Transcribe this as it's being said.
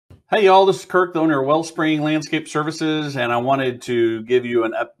Hey y'all, this is Kirk, the owner of Wellspring Landscape Services, and I wanted to give you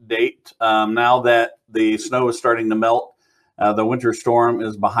an update. Now that the snow is starting to melt, the winter storm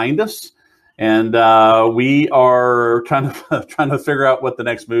is behind us, and we are trying to figure out what the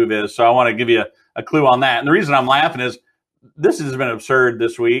next move is. So I want to give you a clue on that. And the reason I'm laughing is this has been absurd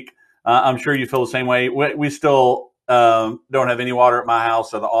this week. I'm sure you feel the same way. We still don't have any water at my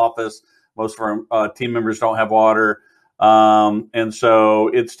house or the office. Most of our team members don't have water. And so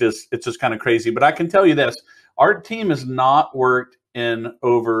it's just kind of crazy, but I can tell you this, our team has not worked in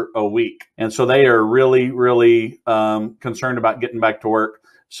over a week. And so they are really concerned about getting back to work.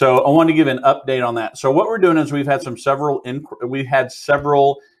 So I want to give an update on that. So what we're doing is we've had several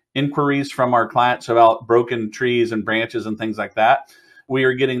inquiries from our clients about broken trees and branches and things like that. We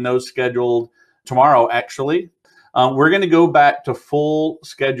are getting those scheduled tomorrow, actually. We're going to go back to full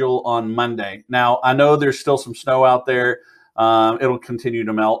schedule on Monday. Now, I know there's still some snow out there. It'll continue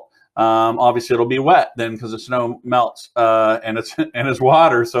to melt. Obviously, it'll be wet then because the snow melts and it's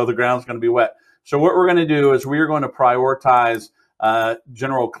water, so the ground's going to be wet. So what we're going to do is we are going to prioritize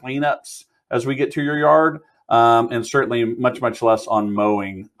general cleanups as we get to your yard, and certainly much less on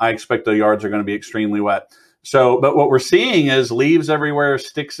mowing. I expect the yards are going to be extremely wet. So, but what we're seeing is leaves everywhere,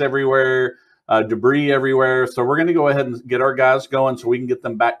 sticks everywhere, debris everywhere. So we're going to go ahead and get our guys going so we can get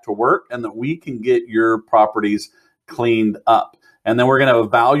them back to work and that we can get your properties cleaned up. And then we're going to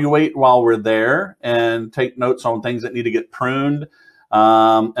evaluate while we're there and take notes on things that need to get pruned.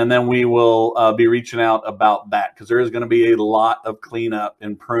 And then we will be reaching out about that because there is going to be a lot of cleanup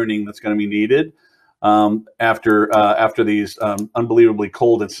and pruning that's going to be needed after these unbelievably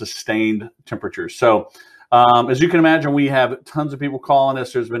cold and sustained temperatures. So as you can imagine, we have tons of people calling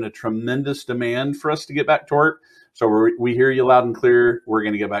us. There's been a tremendous demand for us to get back to work. So we hear you loud and clear. We're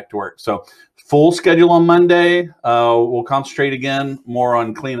going to get back to work. So full schedule on Monday. We'll concentrate again more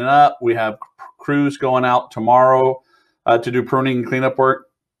on cleaning up. We have crews going out tomorrow to do pruning and cleanup work.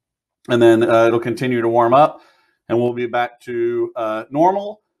 And then it'll continue to warm up. And we'll be back to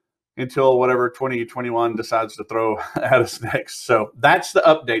normal until whatever 2021 decides to throw at us next. So that's the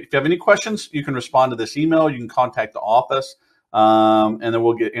update. If you have any questions, you can respond to this email. You can contact the office, and then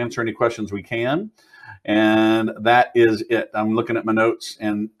we'll answer any questions we can. And that is it. I'm looking at my notes,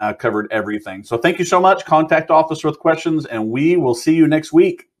 and I covered everything. So thank you so much. Contact office with questions, and we will see you next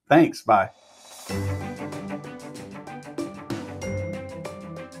week. Thanks. Bye.